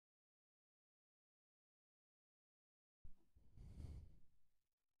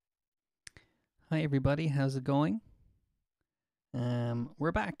Hi everybody, how's it going?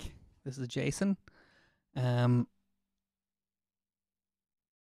 We're back. This is Jason. Um,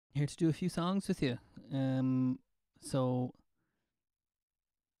 here to do a few songs with you. So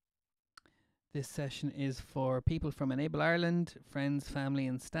this session is for people from Enable Ireland, friends, family,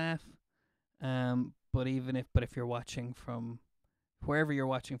 and staff. But if you're watching from wherever you're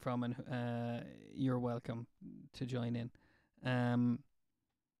watching from, and you're welcome to join in.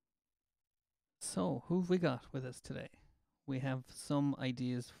 So who've we got with us today? We have some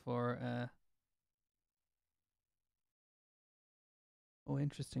ideas for. Oh,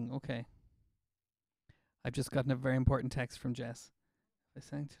 interesting. Okay. I've just gotten a very important text from Jess. If I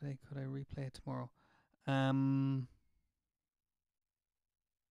sang today, could I replay it tomorrow? Do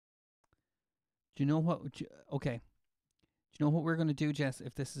you know what? Okay. Do you know what we're going to do, Jess?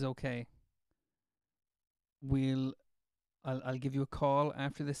 If this is okay, I'll give you a call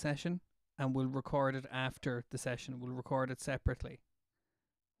after the session, and we'll record it after the session. We'll record it separately.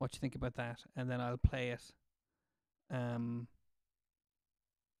 What do you think about that? And then I'll play it in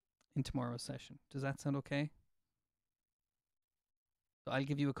tomorrow's session. Does that sound okay? So I'll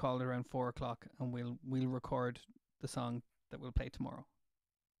give you a call at around 4 o'clock, and we'll record the song that we'll play tomorrow.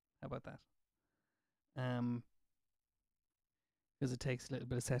 How about that? Because it takes a little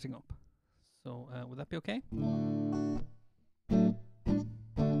bit of setting up. So would that be okay? Okay.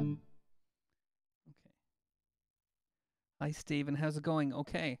 Hi Stephen, how's it going?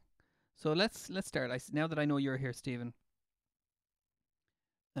 Okay. So let's start. Now that I know you're here, Stephen,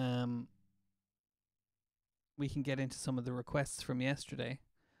 we can get into some of the requests from yesterday.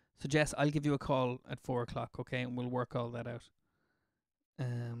 So Jess, I'll give you a call at 4 o'clock, okay, and we'll work all that out.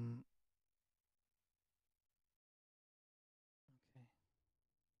 Okay.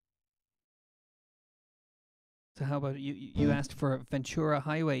 So how about you asked for Ventura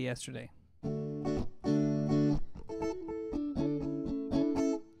Highway yesterday.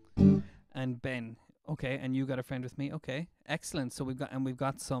 And Ben, okay, and you got a friend with me, okay, excellent. So we've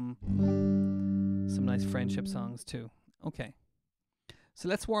got some nice friendship songs too. Okay, so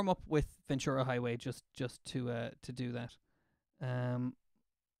let's warm up with Ventura Highway just to do that.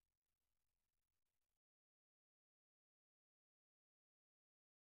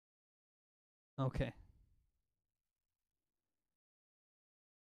 Okay.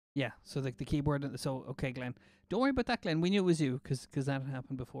 Yeah, so the keyboard. So okay, Glenn, don't worry about that, Glenn. We knew it was you because that had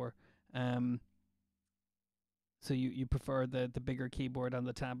happened before. So you prefer the bigger keyboard on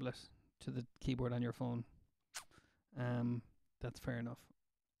the tablet to the keyboard on your phone. That's fair enough.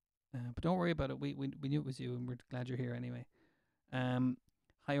 But don't worry about it. We knew it was you, and we're glad you're here anyway.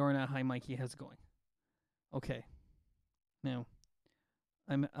 Hi Orna, hi Mikey, how's it going? Okay. Now,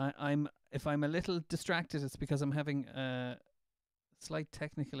 I'm if I'm a little distracted, it's because I'm having slight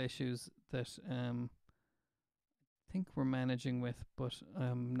technical issues that I think we're managing with, but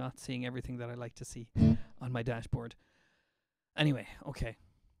I'm not seeing everything that I like to see on my dashboard. Anyway, okay.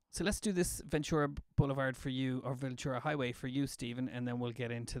 So let's do this Ventura Boulevard for you, or Ventura Highway for you, Stephen, and then we'll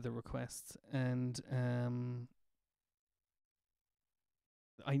get into the requests. And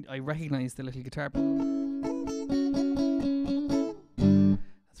I recognize the little guitar.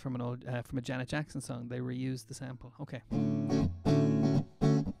 That's from an old from a Janet Jackson song. They reused the sample. Okay.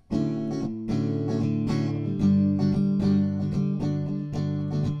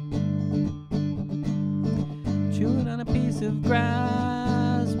 Chewing on a piece of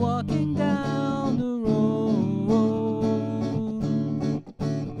grass, walking down the road.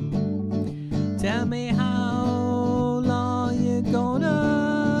 Tell me how long you're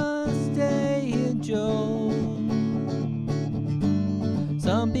gonna stay here, Joe.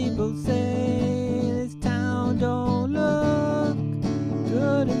 Some people say this town don't look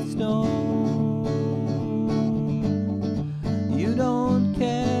good in snow. You don't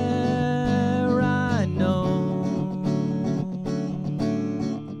care, I know.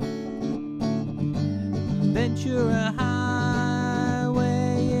 Ventura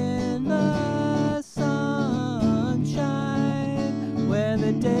Highway in the sunshine, where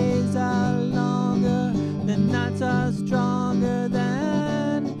the days are longer, the nights are stronger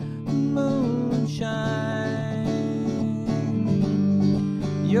than moonshine.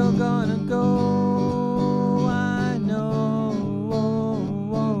 You're gonna go, I know.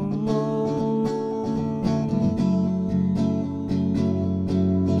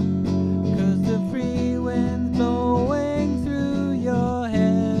 Cause the free wind's blowing through your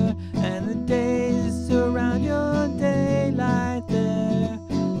hair, and the days surround your daylight there.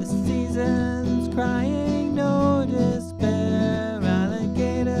 The season's crying, no despair.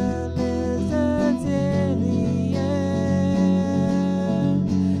 Alligator lizards in the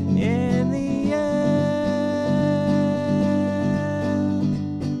air.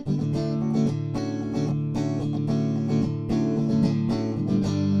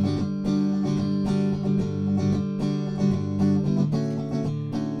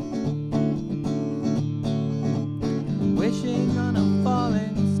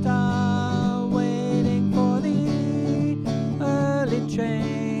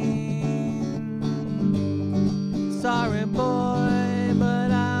 rain. Sorry, boy,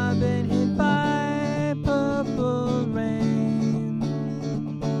 but I've been hit by purple rain.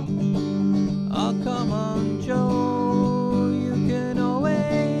 Oh, come on, Joe, you can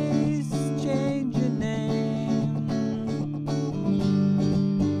always change your name.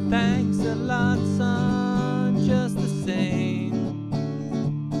 Thanks a lot, son, just the same.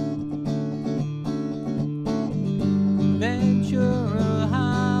 Ventura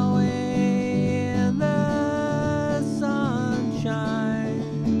Highway in the sunshine,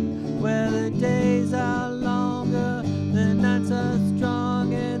 where the days are longer, the nights are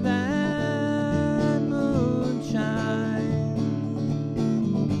stronger than moonshine.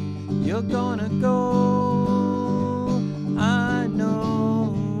 You're gonna go, I know.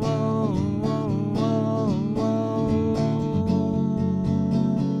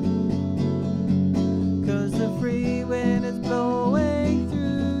 Free wind is blowing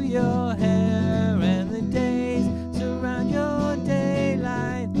through your hair, and the days surround your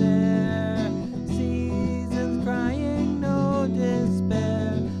daylight there. Seasons crying, no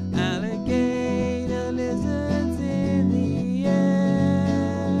despair. Alligator lizards in the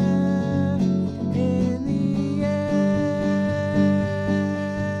air, in the air.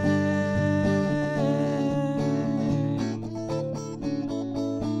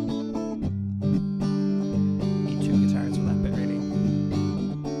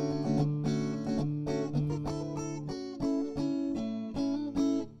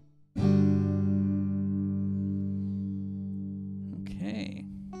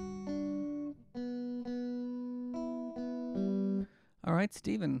 All right,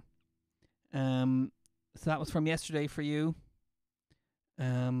 Stephen. So that was from yesterday for you.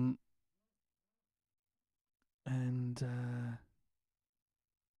 And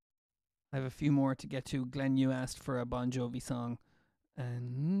I have a few more to get to. Glenn, you asked for a Bon Jovi song,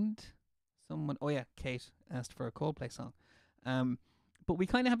 and someone, oh yeah, Kate asked for a Coldplay song. But we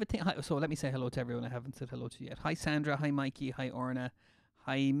kind of have a thing. So let me say hello to everyone I haven't said hello to yet. Hi Sandra, hi Mikey, hi Orna,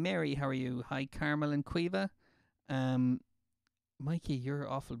 hi Mary, how are you? Hi Carmel and Quiva. Mikey, you're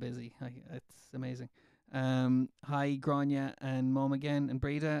awful busy. It's amazing. Hi Grania and Mom again and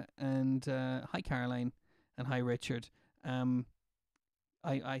Breda, and hi Caroline and hi Richard. I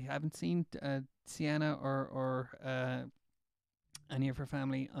haven't seen Sienna or any of her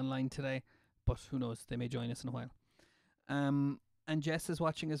family online today, but who knows, they may join us in a while. And Jess is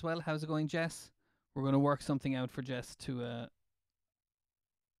watching as well. How's it going, Jess? We're going to work something out for Jess to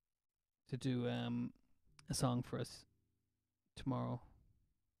do a song for us tomorrow.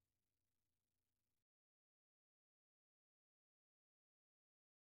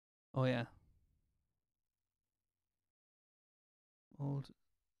 Oh yeah. Are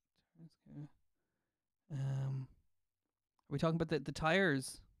we talking about the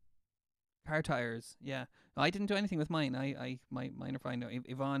tires? Car tires, yeah. No, I didn't do anything with mine. Mine are fine. No,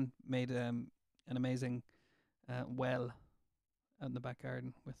 Yvonne made an amazing well out in the back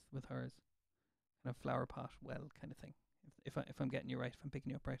garden with hers, kind of flower pot well kind of thing. If I'm getting you right, if I'm picking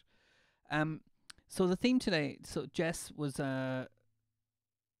you up right. So the theme today. So Jess was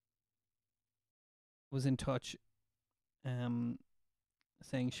in touch,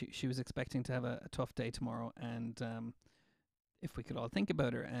 saying she was expecting to have a tough day tomorrow, and if we could all think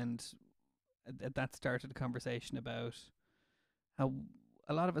about her, and that started a conversation about how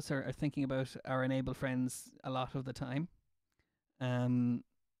a lot of us are thinking about our enable friends a lot of the time, and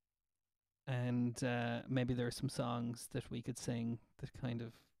maybe there are some songs that we could sing that kind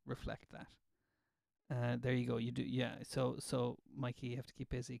of reflect that. There you go. You do, yeah. So Mikey, you have to keep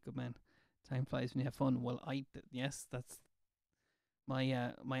busy. Good man. Time flies when you have fun. Well, yes, that's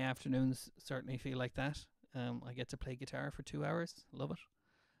my my afternoons certainly feel like that. I get to play guitar for 2 hours. Love it.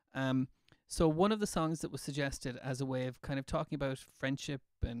 So one of the songs that was suggested as a way of kind of talking about friendship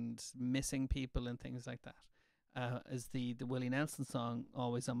and missing people and things like that is the Willie Nelson song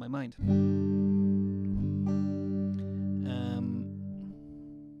 "Always on My Mind."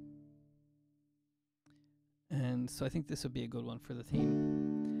 And so I think this would be a good one for the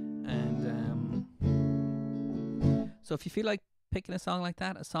theme. And so if you feel like picking a song like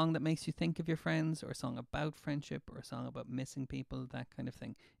that, a song that makes you think of your friends, or a song about friendship, or a song about missing people, that kind of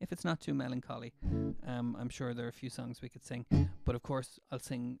thing. If it's not too melancholy, I'm sure there are a few songs we could sing. But of course, I'll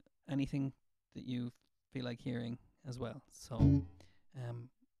sing anything that you feel like hearing as well. So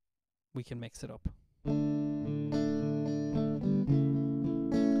we can mix it up.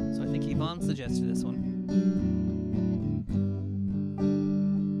 So I think Yvonne suggested this one.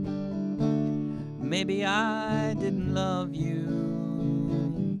 Maybe I didn't love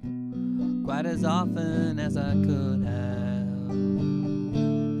you quite as often as I could have.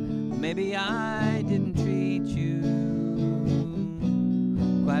 maybe I didn't treat you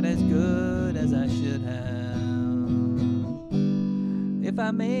quite as good as I should have. If I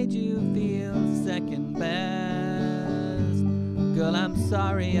made you feel second best, girl, I'm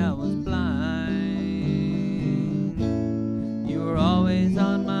sorry I was blind. You were always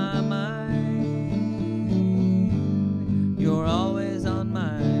on my mind. You're always on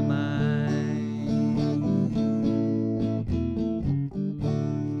my mind.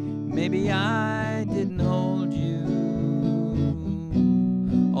 Maybe I didn't hold you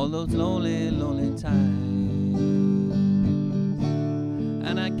all those lonely, lonely times.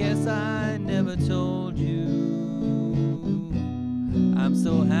 And I guess I never told you I'm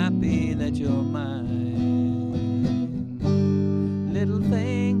so happy that you're mine. Little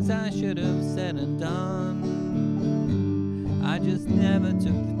things I should have said and done, I just never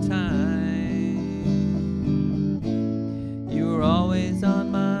took the time. You were always on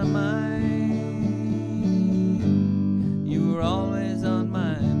my mind. You were always on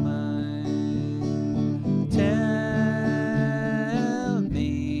my mind.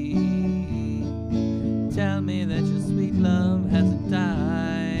 Tell me that your sweet love hasn't died.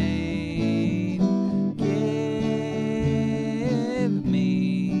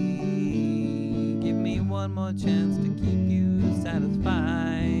 Give me one more chance to keep you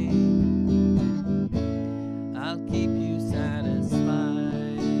satisfied. I'll keep you satisfied.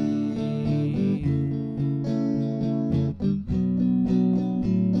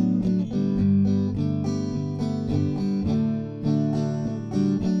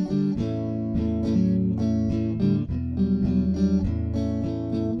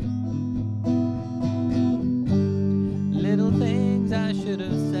 Little things I should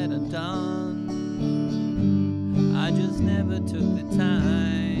have said and done, I just never took the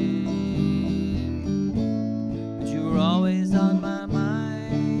time. But you were always on my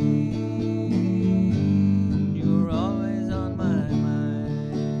mind. You were always on my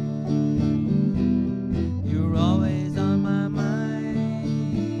mind. You were always on my mind.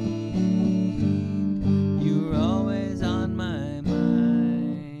 You were always on my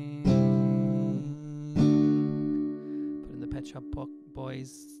mind. Put in the Pet Shop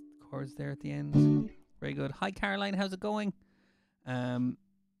Boys chords there at the end. Very good. Hi Caroline, how's it going?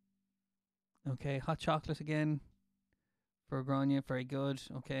 Okay, hot chocolate again for Grania. Very good.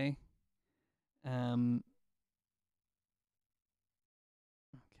 Okay. Okay,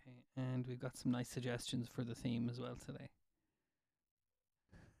 and we've got some nice suggestions for the theme as well today.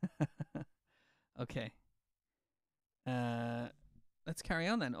 Okay. Let's carry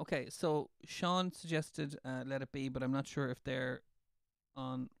on then. Okay, so Sean suggested Let It Be, but I'm not sure if they're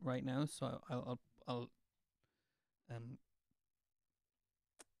on right now, so I'll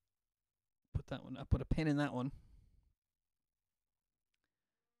put that one. I'll put a pin in that one.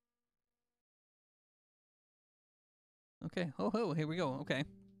 Okay. Oh, here we go. Okay.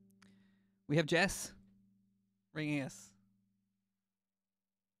 We have Jess ringing us.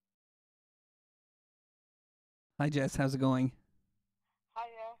 Hi Jess, how's it going?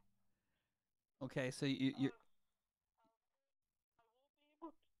 Hiya. Okay, so you I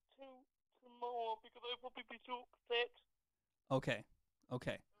won't be able to tomorrow because I'll probably be too upset. okay.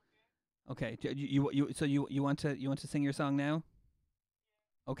 Okay. Okay. So you want to sing your song now?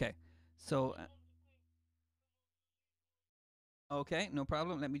 Okay. So okay, no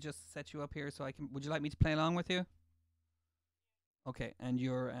problem. Let me just set you up here so I can. Would you like me to play along with you? Okay, and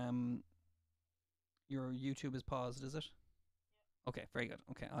your YouTube is paused, is it? Okay, very good.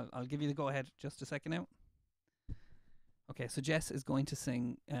 Okay, I'll give you the go ahead just a second now. Okay, so Jess is going to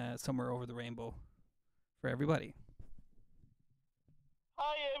sing "Somewhere Over the Rainbow" for everybody.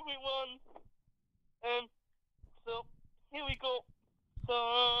 Hi everyone. So here we go.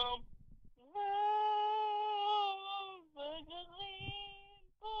 Some over the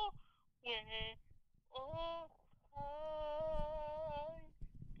rainbow, where all high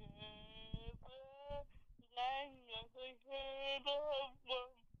together, lang as I heard of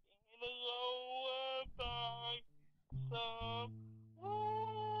one in a lower by. Some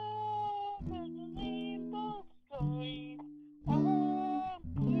over the rainbow skies are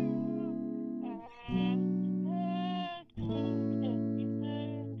blue and echoes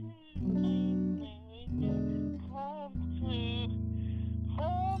everywhere.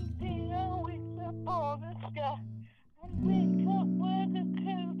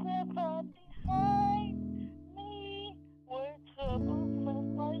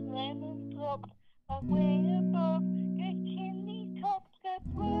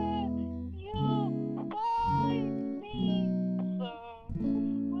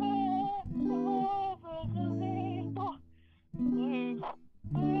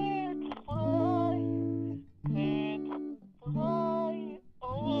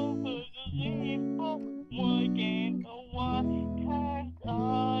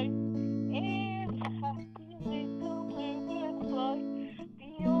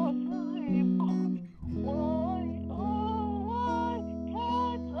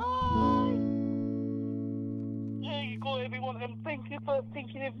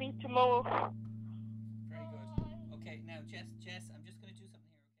 Very good. Okay, now Jess, I'm just going to do something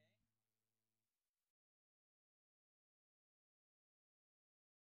here, okay?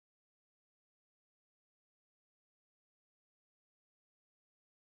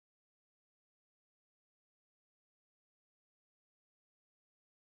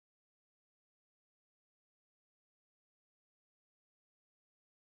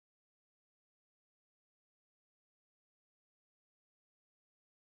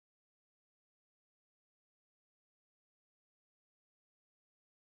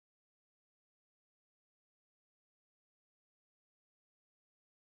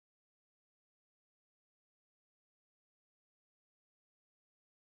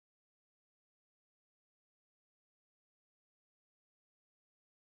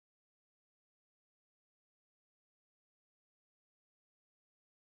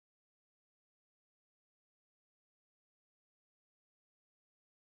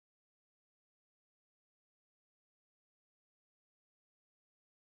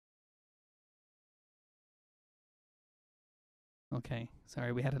 Okay,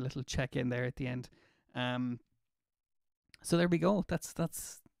 sorry, we had a little check in there at the end. Um, so there we go. That's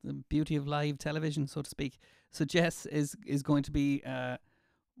the beauty of live television, so to speak. So Jess is going to be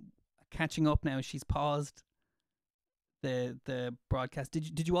catching up now. She's paused the broadcast.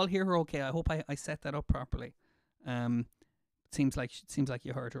 Did you all hear her? Okay, I hope I set that up properly. Um, seems like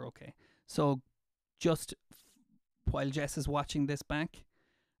you heard her. Okay, so just while Jess is watching this back,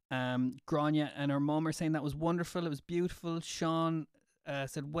 Grania and her mum are saying that was wonderful. It was beautiful. Sean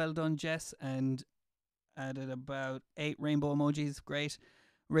said, "Well done, Jess," and added about 8 rainbow emojis. Great.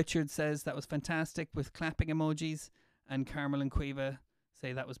 Richard says that was fantastic with clapping emojis, and Carmel and Quiva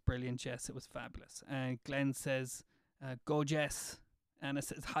say that was brilliant, Jess. It was fabulous. And Glenn says, "Go, Jess." Anna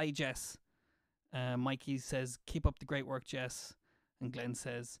says, "Hi, Jess." Mikey says, "Keep up the great work, Jess." And Glenn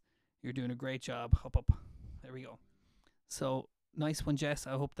says, "You're doing a great job. Hop up." There we go. So nice one, Jess.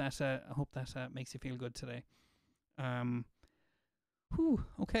 I hope that makes you feel good today.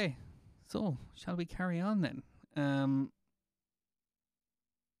 Okay. So shall we carry on then?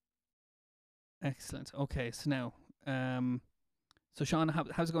 Excellent. Okay. So now, so Sean,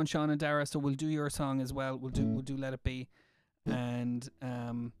 how's it going, Sean and Dara? So we'll do your song as well. We'll do Let It Be, and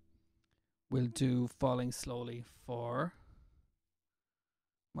we'll do Falling Slowly for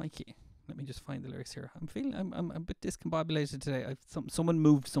Mikey. Let me just find the lyrics here. I'm a bit discombobulated today. Someone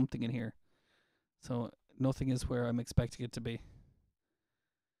moved something in here, so nothing is where I'm expecting it to be.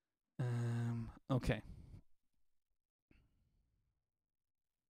 Okay.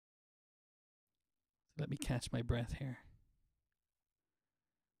 Let me catch my breath here.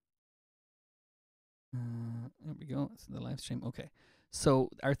 There we go. It's the live stream. Okay. So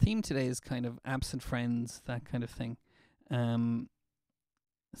our theme today is kind of absent friends, that kind of thing.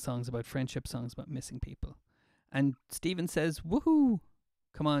 Songs about friendship, songs about missing people. And Stephen says, "Woohoo!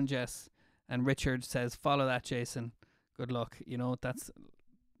 Come on, Jess." And Richard says, "Follow that, Jason. Good luck." You know, that's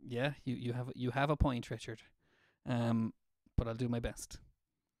you have a point, Richard. But I'll do my best.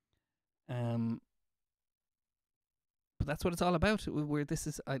 But that's what it's all about. Where this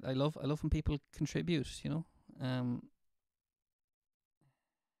is, I love when people contribute. You know,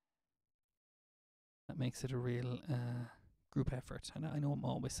 that makes it a real group effort. And I know I'm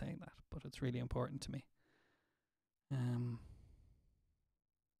always saying that, but it's really important to me.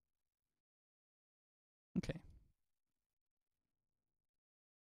 Okay.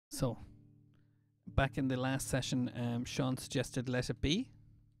 So, back in the last session, Sean suggested Let It Be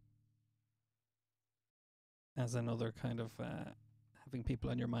as another kind of having people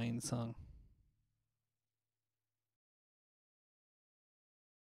on your mind song.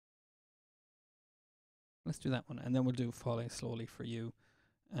 Let's do that one, and then we'll do Falling Slowly for you,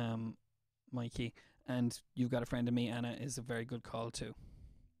 Mikey. And You've Got a Friend in Me, Anna, is a very good call too.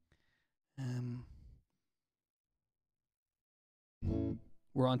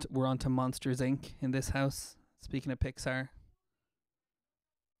 We're on to Monsters Inc. in this house. Speaking of Pixar,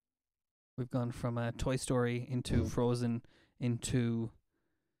 we've gone from Toy Story into Frozen into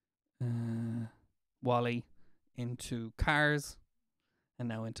Wall-E into Cars, and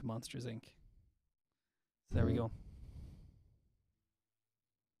now into Monsters Inc. So there we go.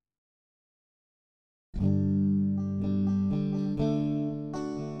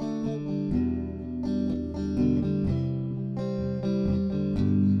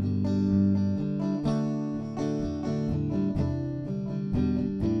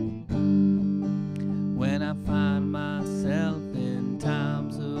 When I find myself in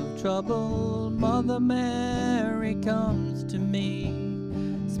times of trouble, Mother Mary comes to me,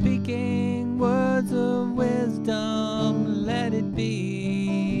 speaking words of wisdom, let it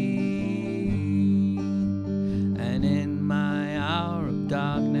be.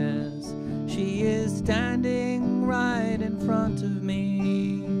 darkness. She is standing right in front of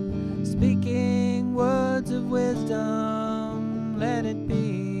me, speaking words of wisdom. Let it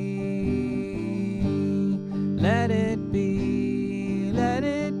be, let it be, let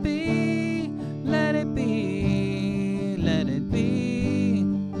it be, let it be, let it be.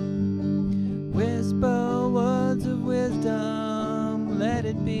 Whisper words of wisdom, let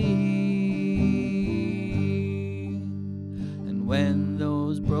it be. And when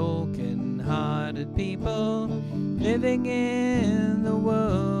those broken-hearted people living in the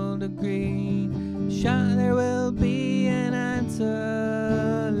world agree, there will be an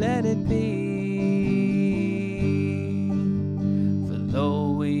answer, let it be. For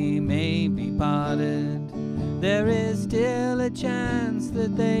though we may be parted, there is still a chance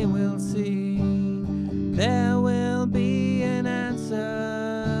that they will see. There will be an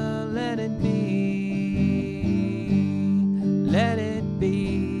answer, let it be. Let it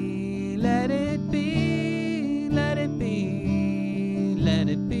be, let it be, let it be, let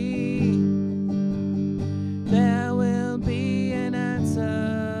it be. There will be an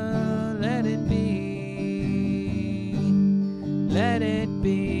answer, let it be. Let it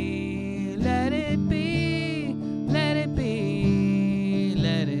be, let it be, let it be,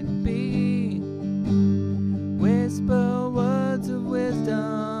 let it be. Whisper words of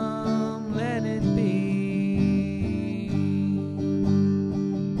wisdom, let it be.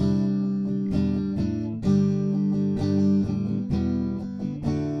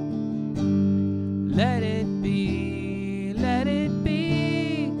 Let it be, let it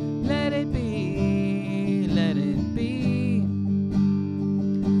be, let it be, let it be.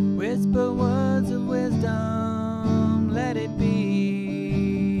 Whisper words of wisdom, let it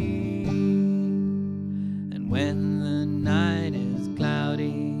be. And when the night is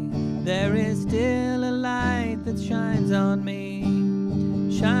cloudy, there is still a light that shines on me.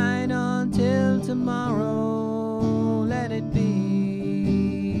 Shine on till tomorrow, let it be.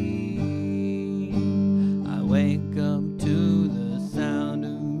 I wake up to the sound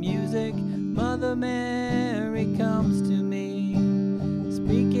of music. Mother Mary comes to me,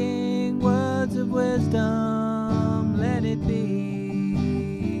 speaking words of wisdom, let it be.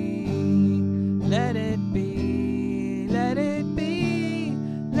 Let it be, let it be,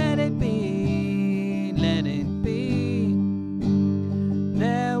 let it be, let it be.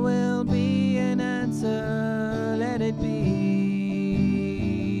 There will be an answer, let it be.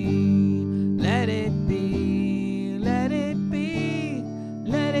 Let it be, let it be,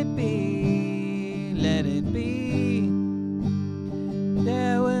 let it be, let it be.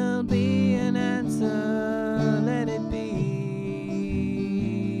 There will be an answer, let it be.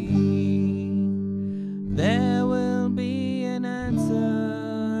 There will be an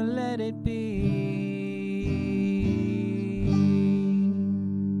answer, let it be.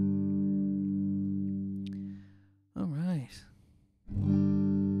 All right.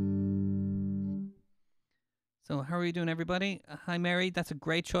 So how are you doing, everybody? Hi, Mary. That's a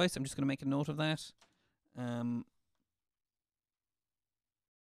great choice. I'm just going to make a note of that.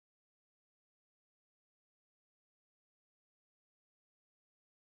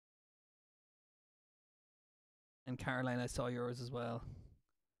 And Caroline, I saw yours as well.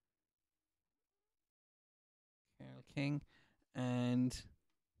 Carol King. And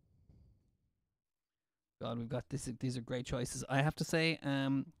God, we've got this. These are great choices. I have to say,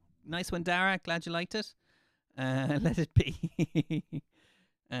 nice one, Dara. Glad you liked it. Let it be.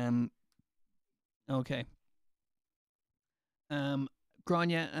 Okay.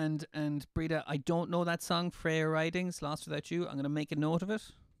 Grania and Brita, I don't know that song, Freya Ridings, Lost Without You. I'm going to make a note of it.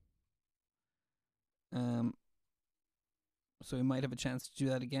 So we might have a chance to do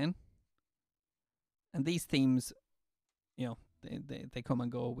that again. And these themes, you know, they come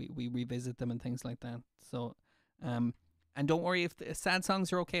and go. We revisit them and things like that. So, and don't worry if the sad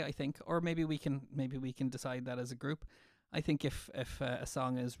songs are okay. I think, or maybe we can decide that as a group. I think if a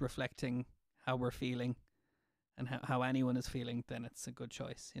song is reflecting how we're feeling and how anyone is feeling, then it's a good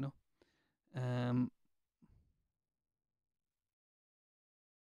choice. You know.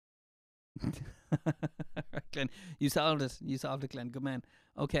 Right, Glenn, you solved it. You solved it, Glenn. Good man.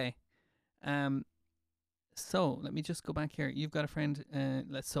 Okay. So let me just go back here. You've got a friend.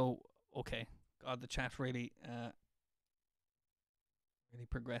 Okay. God, the chat really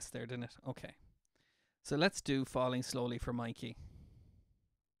progressed there, didn't it? Okay. So let's do Falling Slowly for Mikey.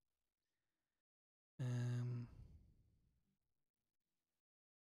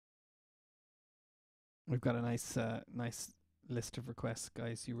 We've got a nice list of requests,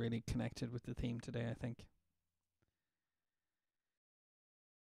 guys. You really connected with the theme today, I think.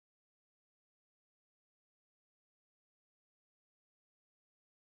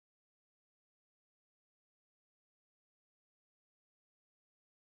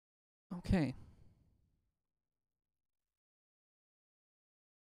 Okay.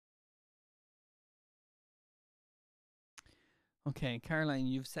 Okay, Caroline,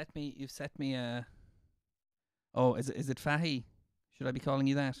 you've set me a. Oh, is it Fahy? Should I be calling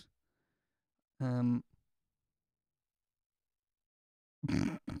you that? Um.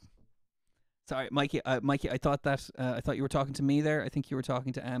 Sorry, Mikey. Mikey, I thought you were talking to me there. I think you were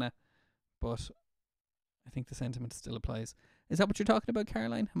talking to Anna, but I think the sentiment still applies. Is that what you're talking about,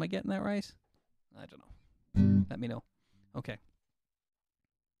 Caroline? Am I getting that right? I don't know. Let me know. Okay.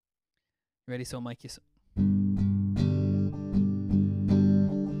 You ready? So, Mikey. So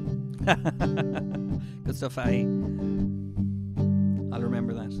good stuff, Fahy. I'll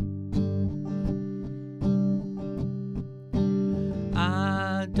remember that.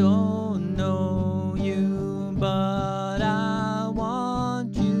 I don't know you, but I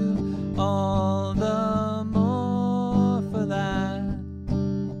want you all the more for that.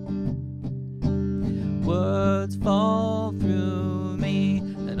 Words fall through me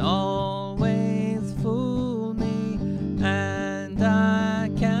and always fool me, and I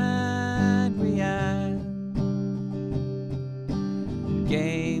can't react.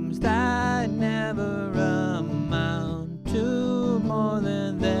 Games that never amount to more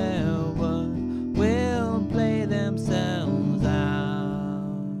than their worth will play themselves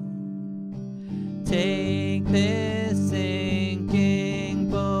out. Take this sinking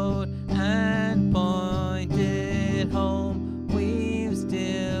boat and point it home. We've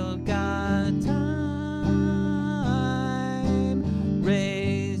still got time.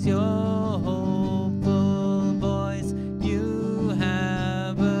 Raise your hopeful voice. You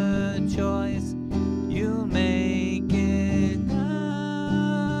have a choice. You make it now.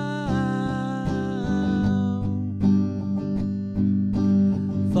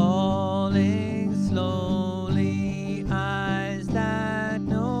 Falling slowly, eyes that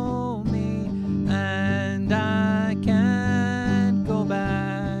know me, and I can't go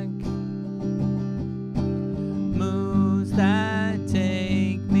back. Moves that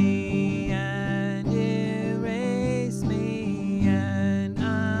take me and erase me, and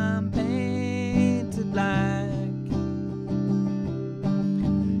I'm painted black.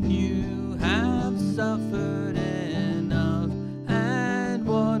 You have suffered enough, and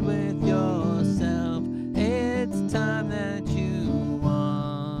what with yourself? It's time that you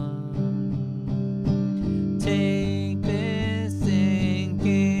won. Take this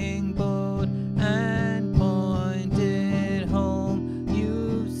sinking boat and point it home.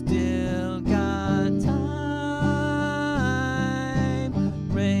 You've still got time.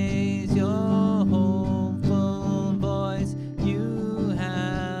 Raise your hopeful voice. You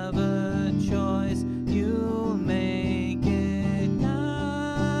have a choice. You'll make it now.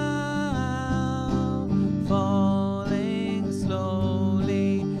 Falling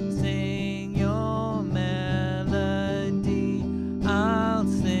slowly, sing your melody. I'll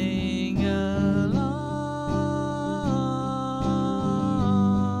sing along.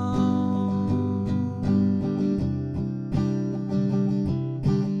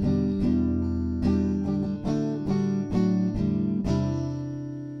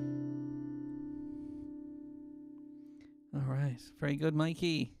 All right, very good,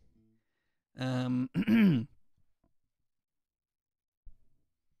 Mikey.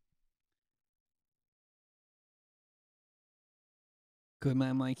 Good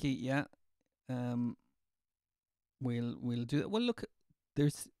man, Mikey. Yeah. Um, we'll do it. Well, look,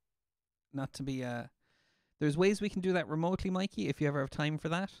 there's not to be there's ways we can do that remotely, Mikey, if you ever have time for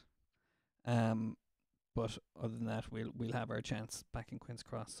that. Um, but other than that, we'll have our chance back in Queen's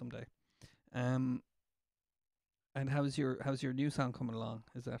Cross someday. Um, and how's your new song coming along?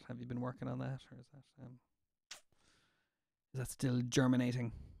 Have you been working on that, or is that still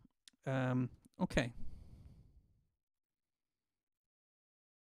germinating? Um, okay.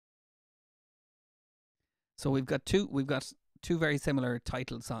 So we've got two very similar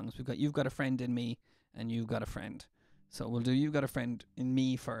titled songs. You've got a friend in me, and you've got a friend. So we'll do you've got a friend in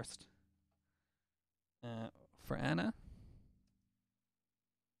me first. For Anna.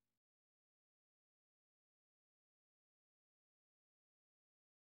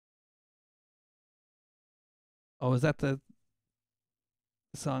 Oh, is that the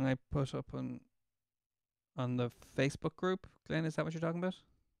song I put up on the Facebook group? Glenn, is that what you're talking about?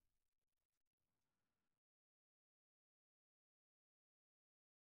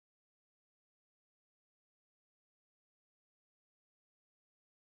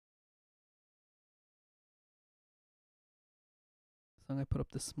 Song I put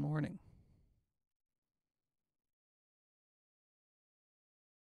up this morning.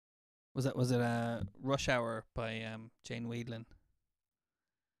 Was it Rush Hour by Jane Weedlin?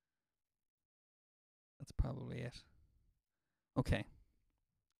 That's probably it. Okay.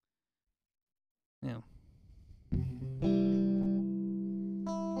 Now.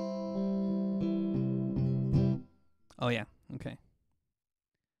 Oh yeah. Okay.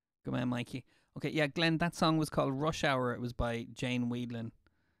 Good man, Mikey. Okay, yeah, Glenn. That song was called "Rush Hour." It was by Jane Weedlin.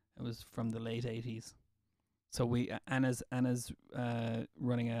 It was from the late '80s. So Anna's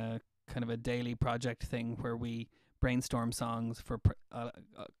running a kind of a daily project thing where we brainstorm songs for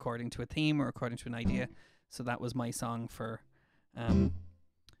according to a theme or according to an idea. So that was my song for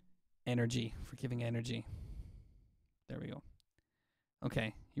energy, for giving energy. There we go.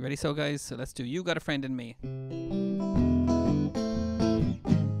 Okay, you ready? So guys, so let's do "You Got a Friend in Me."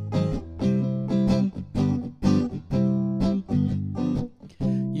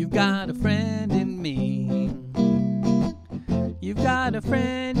 You've got a friend in me. You've got a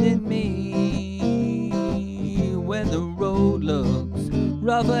friend in me. When the road looks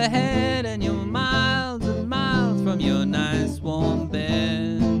rough ahead and you're miles and miles from your nice warm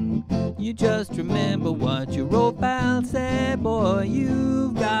bed, you just remember what your old pal said. Boy,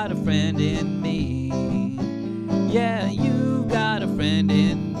 you've got a friend in me. Yeah, you've got a friend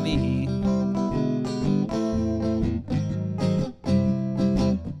in me.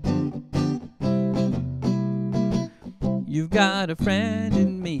 You've got a friend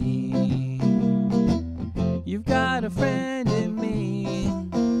in me. You've got a friend in me.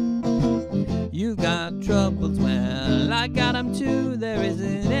 You've got troubles, well, I got 'em too. There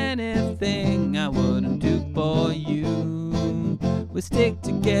isn't anything I wouldn't do for you. We'll stick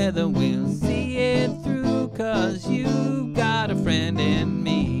together, we'll see it through, 'cause you've got a friend in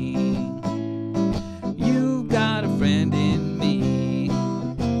me. You've got a friend in me.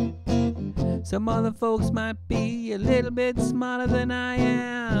 Some other folks might be a little bit smarter than I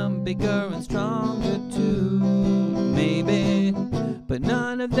am, bigger and stronger too, maybe, but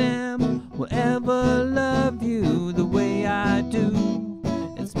none of them will ever love you the way I do.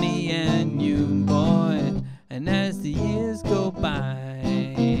 It's me and you, boy, and as the years go by,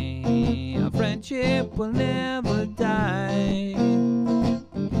 our friendship will never die.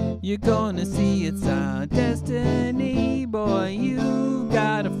 You're gonna see it's our destiny, boy. You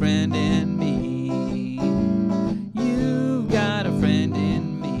got a friend in me. You've got a friend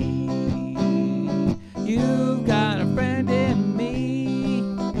in me. You've got a friend in me.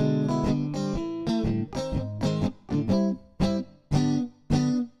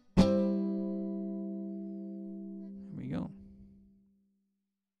 Here we go.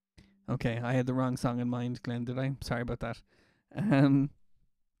 Okay, I had the wrong song in mind, Glenn, did I? Sorry about that.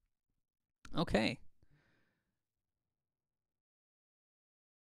 Okay.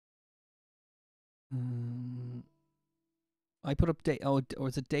 I put up or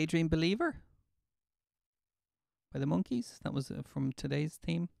was it Daydream Believer by the Monkees? That was from today's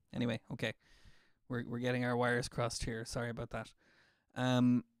theme. Anyway, okay, we're getting our wires crossed here. Sorry about that.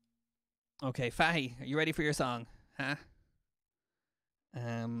 Okay, Fahy, are you ready for your song? Huh?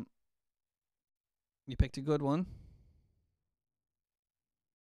 You picked a good one.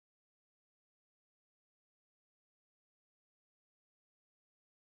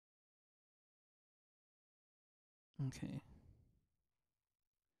 Okay.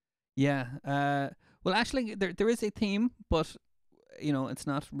 Yeah. Well, actually, there is a theme, but it's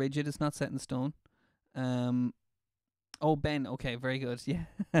not rigid. It's not set in stone. Oh, Ben. Okay, very good. Yeah.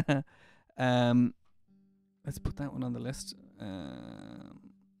 Let's put that one on the list.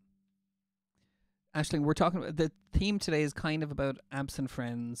 Ashling, we're talking about the theme today is kind of about absent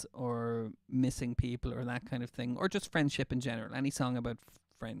friends or missing people or that kind of thing, or just friendship in general. Any song about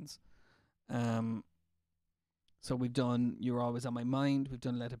friends. So we've done "You're Always on My Mind." We've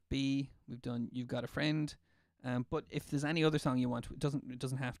done "Let It Be." We've done "You've Got a Friend." But if there's any other song you want, it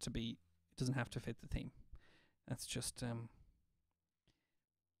doesn't have to be. It doesn't have to fit the theme. That's just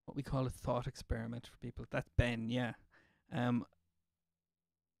what we call a thought experiment for people. That's Ben. Yeah.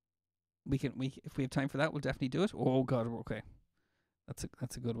 We if we have time for that, we'll definitely do it. Oh God. Okay.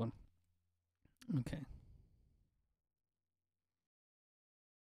 That's a good one. Okay.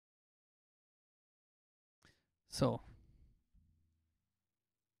 So.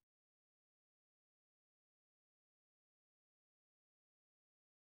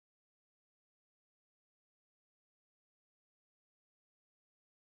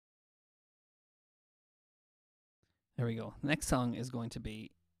 There we go. Next song is going to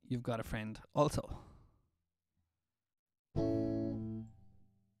be "You've Got a Friend" also.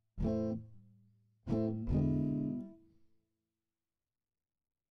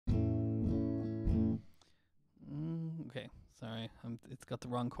 Okay, sorry. It's got the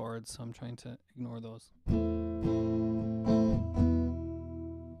wrong chords, so I'm trying to ignore those.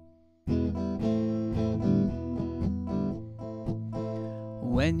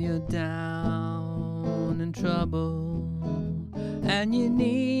 when you're down in trouble and you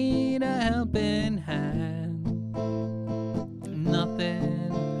need a helping hand.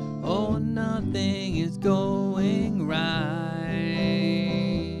 Nothing, oh, nothing is going right.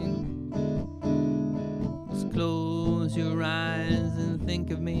 Just close your eyes and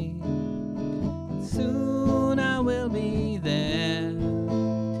think of me. Soon I will be there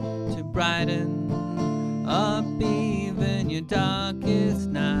to brighten up even your darkest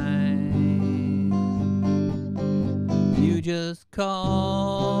night. You just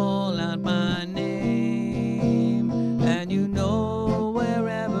call out my name, and you know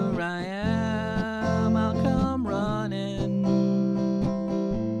wherever I am, I'll come running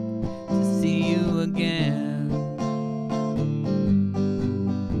to see you again.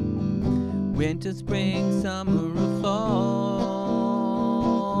 Winter, spring, summer, or fall,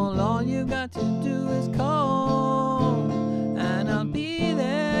 all you got to do is call, and I'll be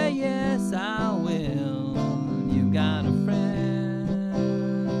there, yes I will. You got a friend.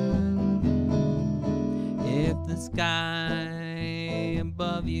 If the sky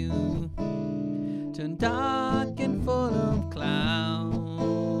above you turned dark and full of clouds,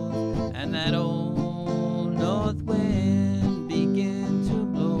 and that old north wind began to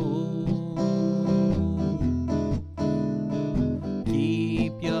blow,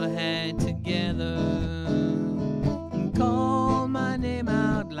 keep your head together and call my name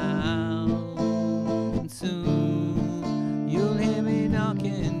out loud, and soon you'll hear me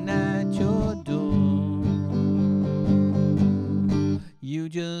knocking at your door. You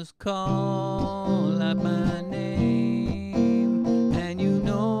just call out my name, and you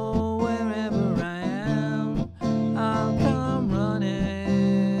know wherever I am, I'll come running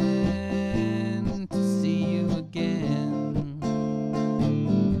to see you again.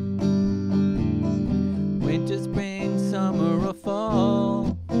 Winter, spring, summer, or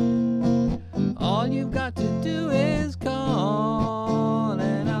fall, all you've got to do is call,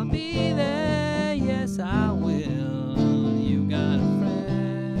 and I'll be there, yes I will. You got a friend.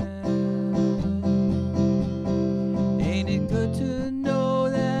 Ain't it good to know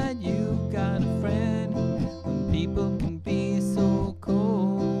that you got a friend? When people can be so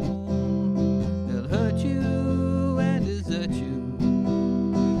cold, they'll hurt you and desert you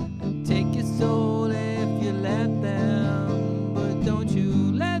and take your soul if you let them, but don't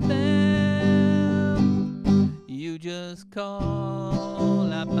you let them. You just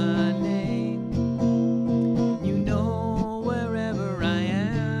call out my name, you know wherever I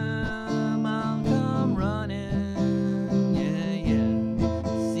am, I'll come running, yeah,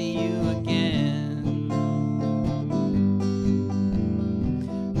 yeah, see you again.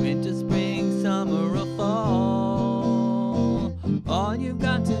 Winter, spring, summer, or fall, all you've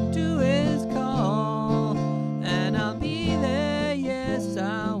got to do is call, and I'll be there, yes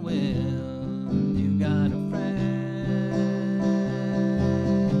I will. You got a friend,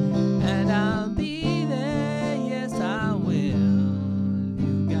 and I'll be there, yes I will.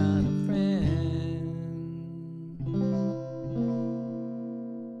 You got a friend.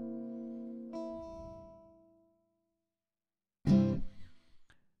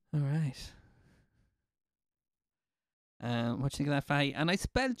 All right. What do you think of that, Faye? And I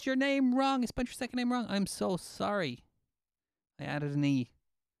spelled your name wrong. I spelled your second name wrong. I'm so sorry. I added an E.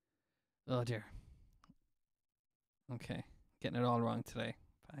 Oh dear. Okay. Getting it all wrong today.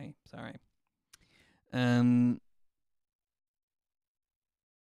 Faye, sorry.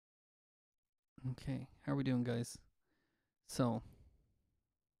 Okay. How are we doing, guys? So.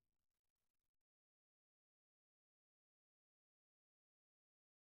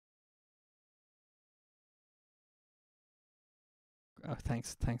 Oh,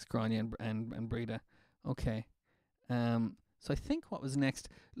 thanks, Grania and Breda. Okay. So I think what was next.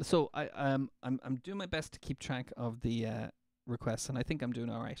 So I'm doing my best to keep track of the requests, and I think I'm doing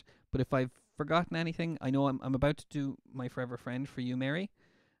all right. But if I've forgotten anything, I know I'm about to do my forever friend for you, Mary.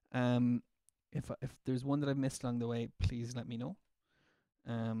 If there's one that I've missed along the way, please let me know.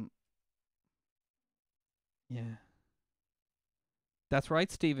 Yeah. That's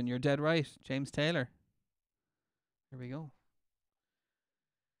right, Stephen. You're dead right. James Taylor. Here we go.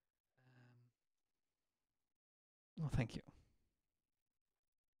 Oh, thank you.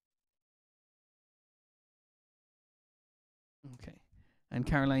 Okay. And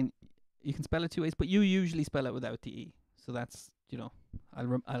Caroline, you can spell it two ways, but you usually spell it without the E. So that's,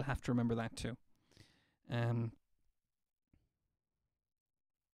 I'll have to remember that too.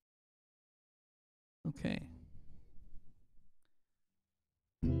 Okay.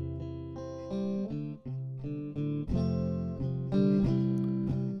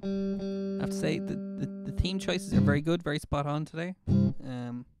 I have to say the theme choices are very good, very spot on today.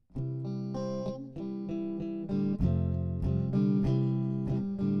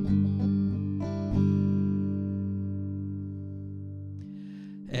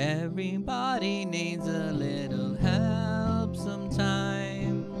 Everybody needs a little help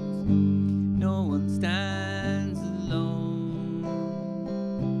sometimes. No one stands alone.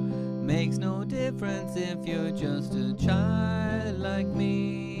 Makes no difference if you're just a child like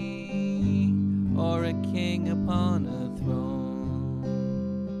me or a king upon a throne.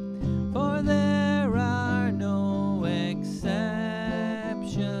 For there are no exceptions.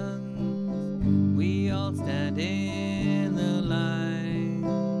 We all stand in the line.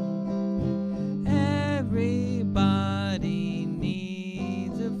 Everybody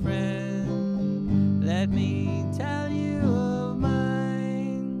needs a friend. Let me tell you of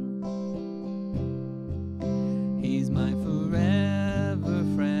mine. He's my forever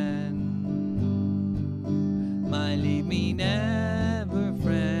friend, my leave me never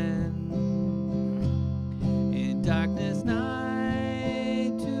friend. In darkness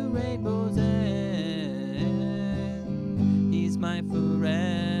night to rainbow's end, he's my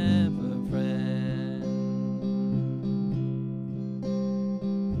forever friend.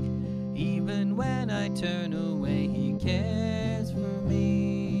 Even when I turn away, he cares for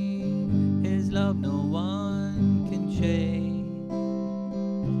me. His love no one can shake.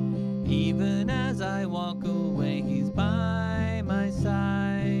 Even as I walk away, he's by my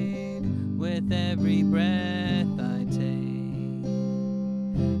side with every breath I take.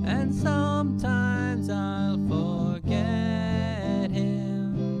 And sometimes I'll forget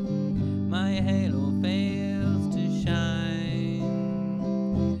him, my halo fails to shine.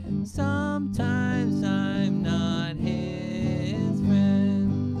 Sometimes I'm not his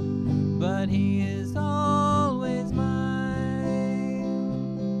friend, but he is always mine.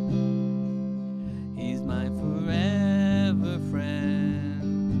 He's my forever friend,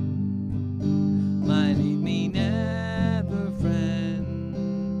 my leave me never friend.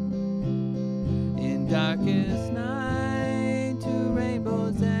 In darkest night to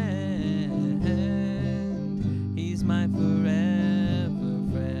rainbow's end, he's my forever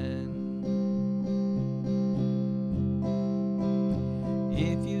friend.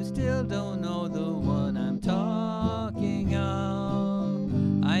 If you still don't know the one I'm talking of,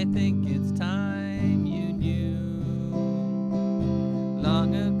 I think it's time you knew.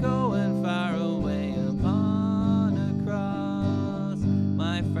 Long ago and far away upon a cross,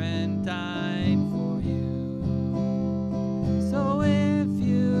 my friend died for you. So if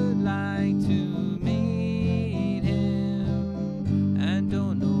you'd like to meet him and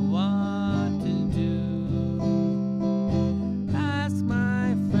don't know what to do, ask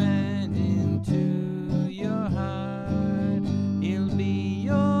my friend into your heart. He'll be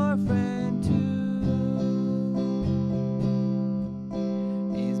your friend too.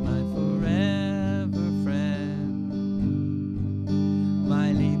 He's my forever friend,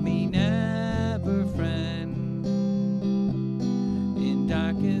 my leave me never friend. In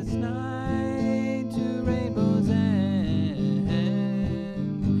darkest night to rainbow's end,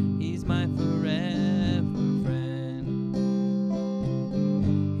 he's my forever friend.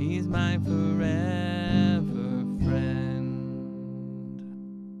 He's my forever friend.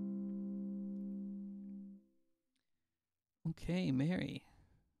 Okay, Mary.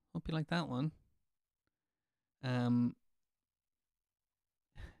 Hope you like that one.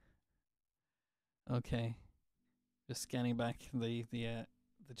 Okay. Just scanning back the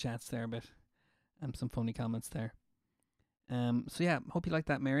chats there a bit. Some funny comments there. So yeah, hope you like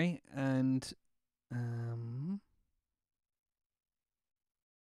that, Mary. And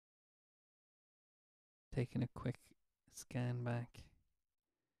taking a quick scan back.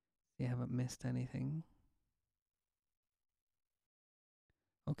 You haven't missed anything.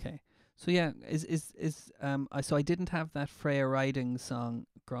 Okay. So yeah, so I didn't have that Freya Riding song,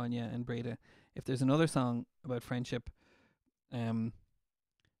 Grania and Breda. If there's another song about friendship, there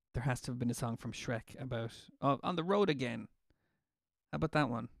has to have been a song from Shrek about on the road again. How about that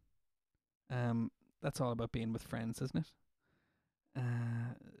one? That's all about being with friends, isn't it?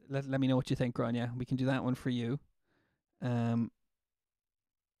 Let me know what you think, Grania. We can do that one for you. And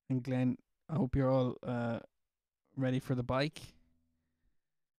Glenn, I hope you're all ready for the bike.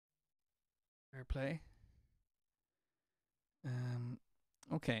 Fair play.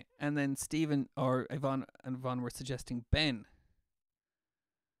 Okay, and then Stephen or Yvonne and Yvonne were suggesting Ben.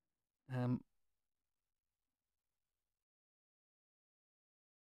 So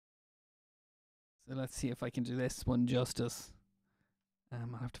let's see if I can do this one justice.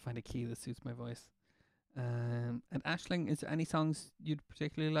 I'll have to find a key that suits my voice. And Ashling, is there any songs you'd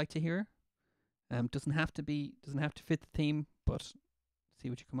particularly like to hear? Doesn't have to fit the theme, but see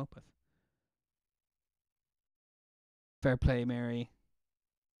what you come up with. Fair play, Mary.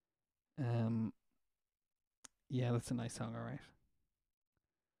 Yeah, that's a nice song, alright.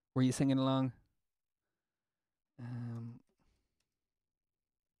 Were you singing along? Um,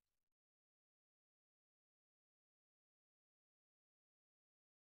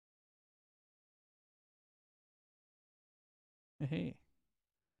 hey,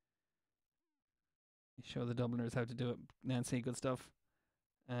 you show the Dubliners how to do it, Nancy. Good stuff.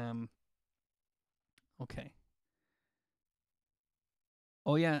 Um, okay.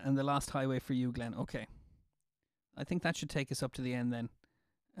 Oh yeah, and the last highway for you, Glenn. Okay, I think that should take us up to the end then.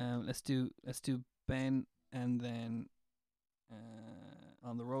 Let's do Ben and then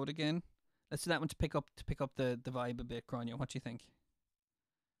on the road again. Let's do that one to pick up the vibe a bit, Grania. What do you think?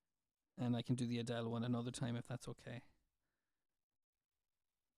 And I can do the Adele one another time if that's okay.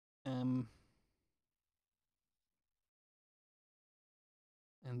 Um,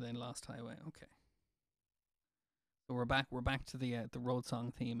 and then Lost Highway. Okay, so we're back to the road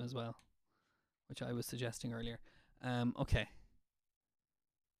song theme as well, which I was suggesting earlier. Okay.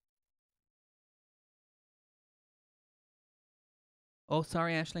 Oh,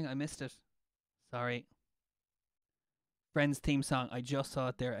 sorry, Ashling, I missed it. Sorry. Friends theme song. I just saw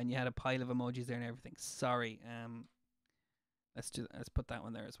it there, and you had a pile of emojis there and everything. Sorry. Let's put that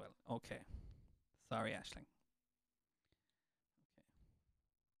one there as well. Okay. Sorry, Ashling.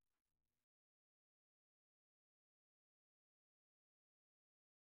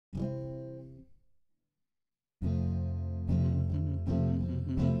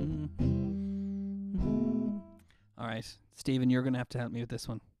 All right, Stephen, you're gonna have to help me with this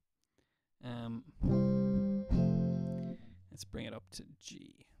one. Um, let's bring it up to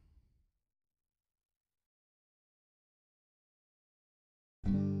G.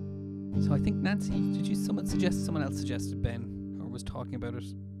 So I think Nancy, did you someone else suggested Ben or was talking about it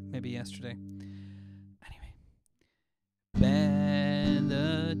maybe yesterday. Anyway, Ben,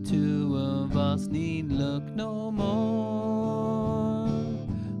 the two of us need look no more.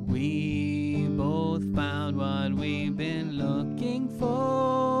 We both found what we've been looking for.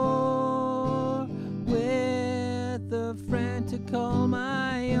 With a friend to call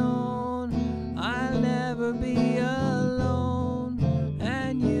my own, I'll never be alone.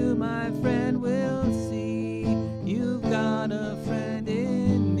 And you, my friend, will see you've got a friend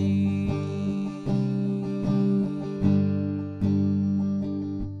in me.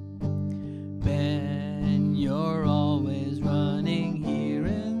 Ben, you're always running here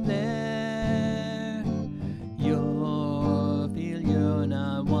and there. You feel you're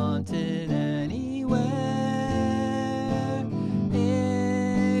not wanted anywhere.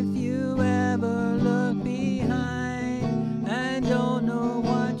 If you ever look behind and don't know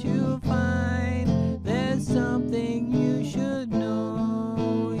what you find, there's something you should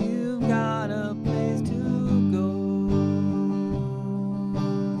know. You've got a place to go.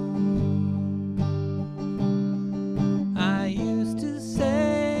 I used to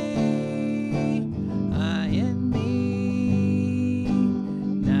say I and me.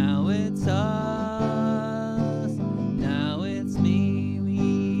 Now it's us. Now it's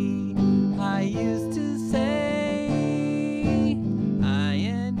me. I used to say I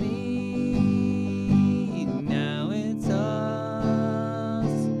and me. Now it's us.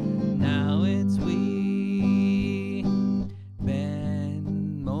 Now it's we.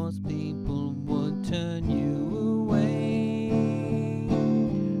 Ben, most people would turn you away.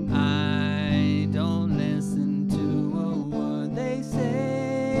 I don't listen to a word they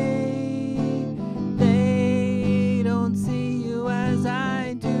say. They don't see you as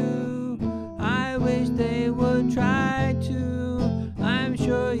I do. I wish they would try to. I'm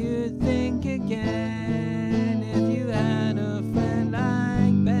sure you'd think again if you had a friend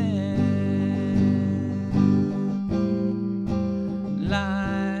like Ben.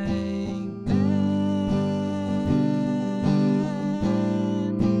 Like Ben.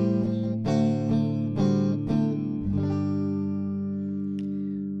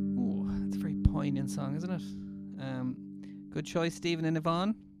 Ooh, that's a very poignant song, isn't it? Good choice, Stephen and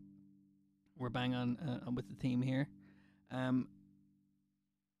Yvonne. We're bang on with the theme here. Um,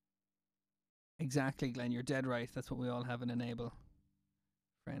 exactly, Glenn. You're dead right. That's what we all have in Enable.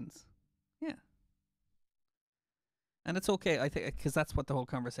 Friends. Yeah. And it's okay, I think, because that's what the whole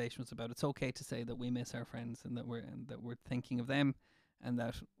conversation was about. It's okay to say that we miss our friends and that we're thinking of them, and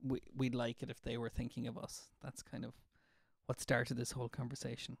that we'd like it if they were thinking of us. That's kind of what started this whole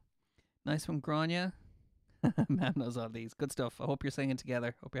conversation. Nice one, Grania. Man knows all these. Good stuff. I hope you're singing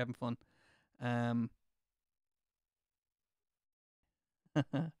together. Hope you're having fun.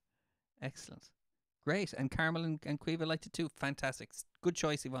 Excellent. Great. And Carmel and Quiva liked it too. Fantastic. Good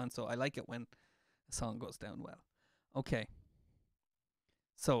choice, Yvonne. So I like it when a song goes down well. Okay.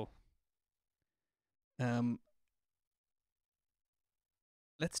 So, um,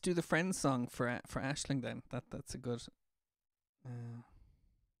 let's do the Friends song for Ashling then. That's a good. Uh,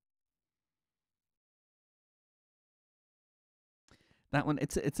 that one,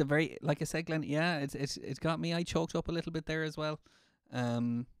 it's a very, like I said, Glenn. Yeah, it's got me. I choked up a little bit there as well.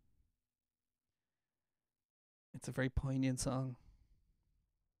 Um, it's a very poignant song.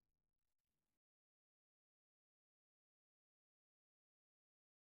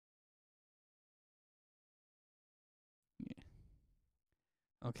 Yeah.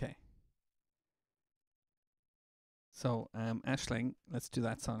 Okay. So, Ashling, let's do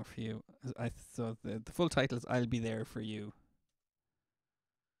that song for you. So the full title is "I'll Be There for You."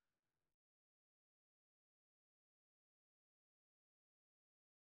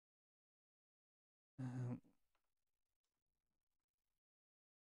 Um,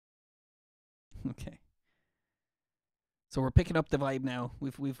 okay. So we're picking up the vibe now.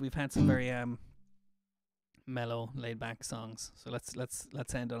 We've had some very mellow, laid back songs. So let's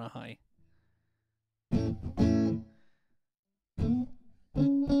end on a high.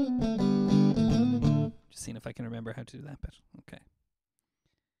 Just seeing if I can remember how to do that bit. Okay.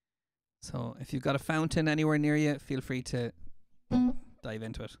 So if you've got a fountain anywhere near you, feel free to dive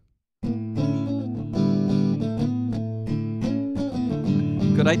into it.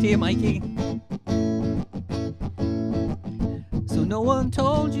 Good idea, Mikey. So no one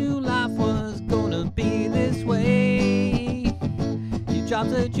told you life was gonna be this way. Your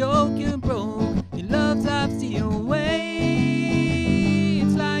job's a joke, you're broke, your love's off your way.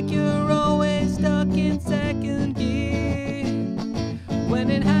 It's like you're always stuck in second gear,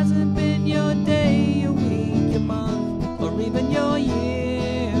 when it hasn't been your day, your week, your month, or even your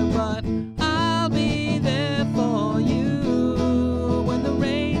year. But I'll be there for you when the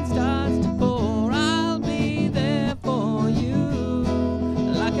rain starts to pour. I'll be there for you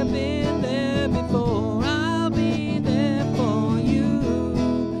like I've been there before. I'll be there for you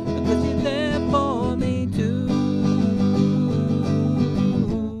because you're there for me too.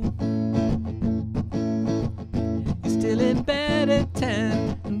 You're still in bed at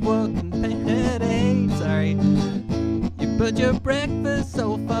 10 and working at 8. Sorry. You put your breakfast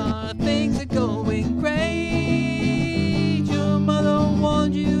so far, things are going great. Your mother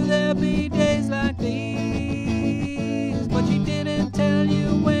warned you there'll be days like these, but she didn't tell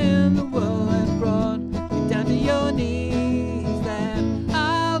you when the world had brought you down to your knees that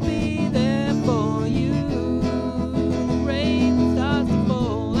I'll be there for you. The rain starts to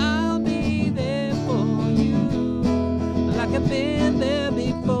fall, I'll be there for you like I've been there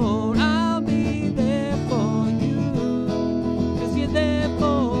before. I'll be there for you because you're there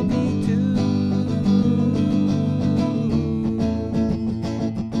for me too.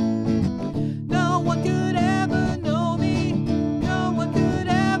 No one could ever know me, no one could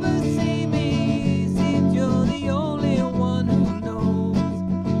ever see me. Seems you're the only one who knows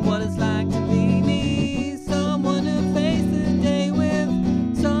what it's like to be me. Someone to face the day with,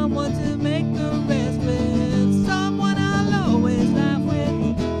 someone to make the rest with, someone I'll always laugh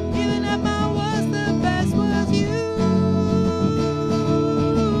with, even at my worst, the best was you.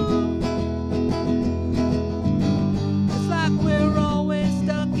 It's like we're always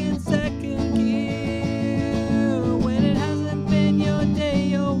stuck in second gear, when it hasn't been your day,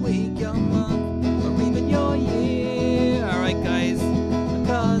 your week, your month, or even your year. Alright guys,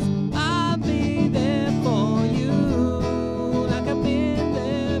 because I'll be there for you like I've been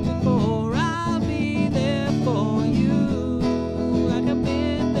there before. I'll be there for you like I've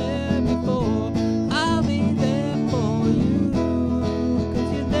been there before. I'll be there for you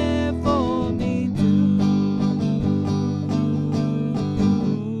because you're there for me too.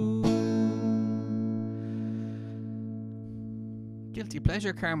 Guilty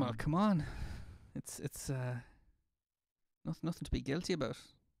pleasure, Carmel. Come on, it's nothing to be guilty about.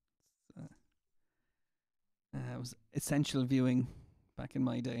 Uh, it was essential viewing back in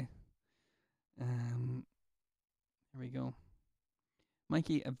my day. Here we go.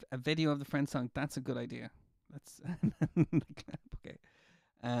 Mikey, a video of the Friends song. That's a good idea. Let's clap. Okay.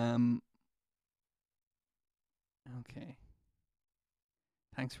 Okay.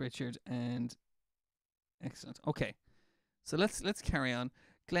 Thanks, Richard, and excellent. Okay, so let's carry on.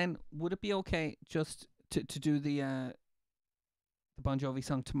 Glenn, would it be okay just to do the Bon Jovi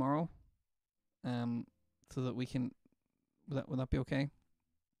song tomorrow? So that we can. Would that be okay?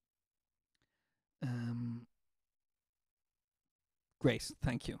 Great,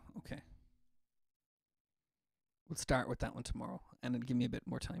 thank you. Okay, we'll start with that one tomorrow, and it'll give me a bit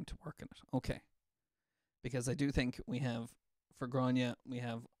more time to work on it. Okay, because I do think we have for Grania, we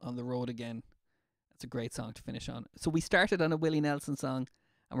have On the Road Again. It's a great song to finish on. So we started on a Willie Nelson song,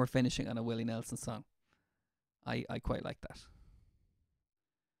 and we're finishing on a Willie Nelson song. I quite like that.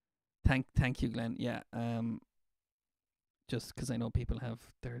 Thank you, Glenn. Yeah. Just because I know people have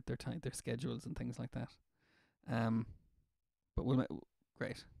their time, their schedules and things like that. Um, but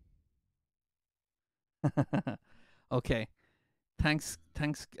great. Okay. Thanks,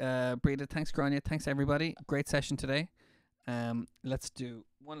 Breda. Thanks, Grania. Thanks, everybody. Great session today. Let's do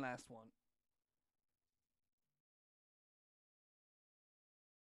one last one.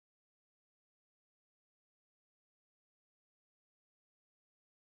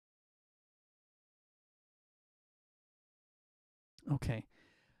 Okay.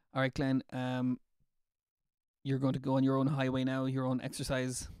 All right, Glenn. You're going to go on your own highway now, your own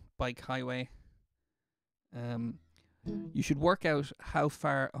exercise bike highway. Um, you should work out how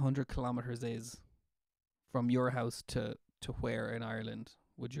far 100 kilometers is from your house to where in Ireland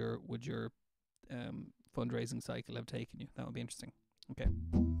would your fundraising cycle have taken you. That would be interesting. Okay.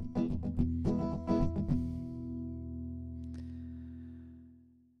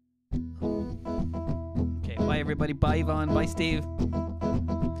 Okay. Bye, everybody. Bye, Yvonne. Bye, Steve.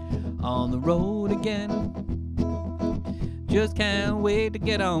 On the road again. Just can't wait to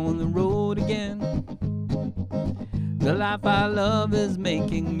get on the road again. The life I love is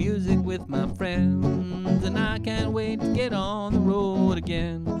making music with my friends, and I can't wait to get on the road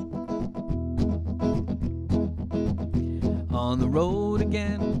again. On the road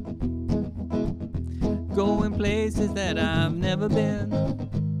again, going places that I've never been,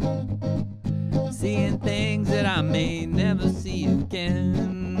 seeing things that I may never see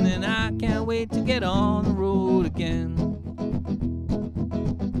again, and I can't wait to get on the road again.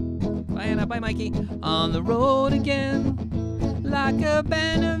 Bye, Anna. Bye, Mikey. On the road again, like a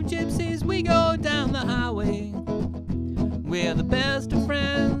band of gypsies, we go down the highway. We're the best of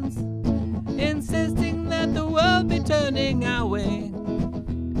friends, insisting that the world be turning our way.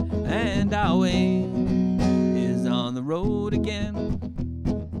 And our way is on the road again.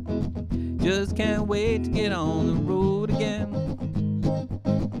 Just can't wait to get on the road again.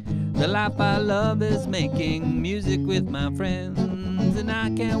 The life I love is making music with my friends, and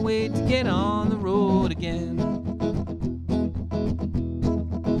I can't wait to get on the road again.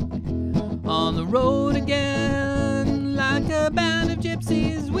 On the road again, like a band of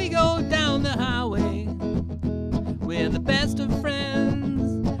gypsies, we go down the highway. We're the best of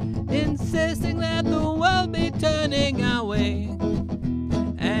friends, insisting that the world be turning our way.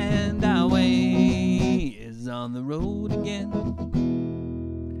 And our way is on the road again.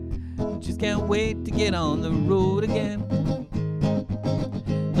 Just can't wait to get on the road again.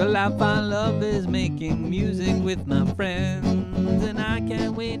 The life I love is making music with my friends, and I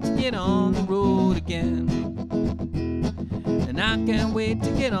can't wait to get on the road again. And I can't wait to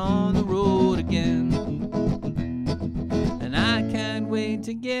get on the road again. And I can't wait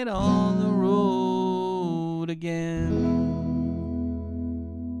to get on the road again.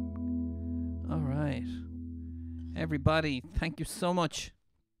 All right. Everybody, thank you so much.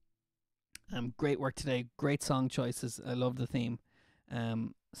 Great work today. Great song choices. I love the theme.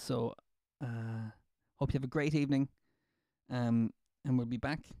 So hope you have a great evening. And we'll be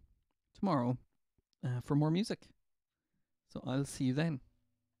back tomorrow for more music. So I'll see you then.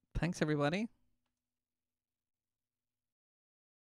 Thanks, everybody.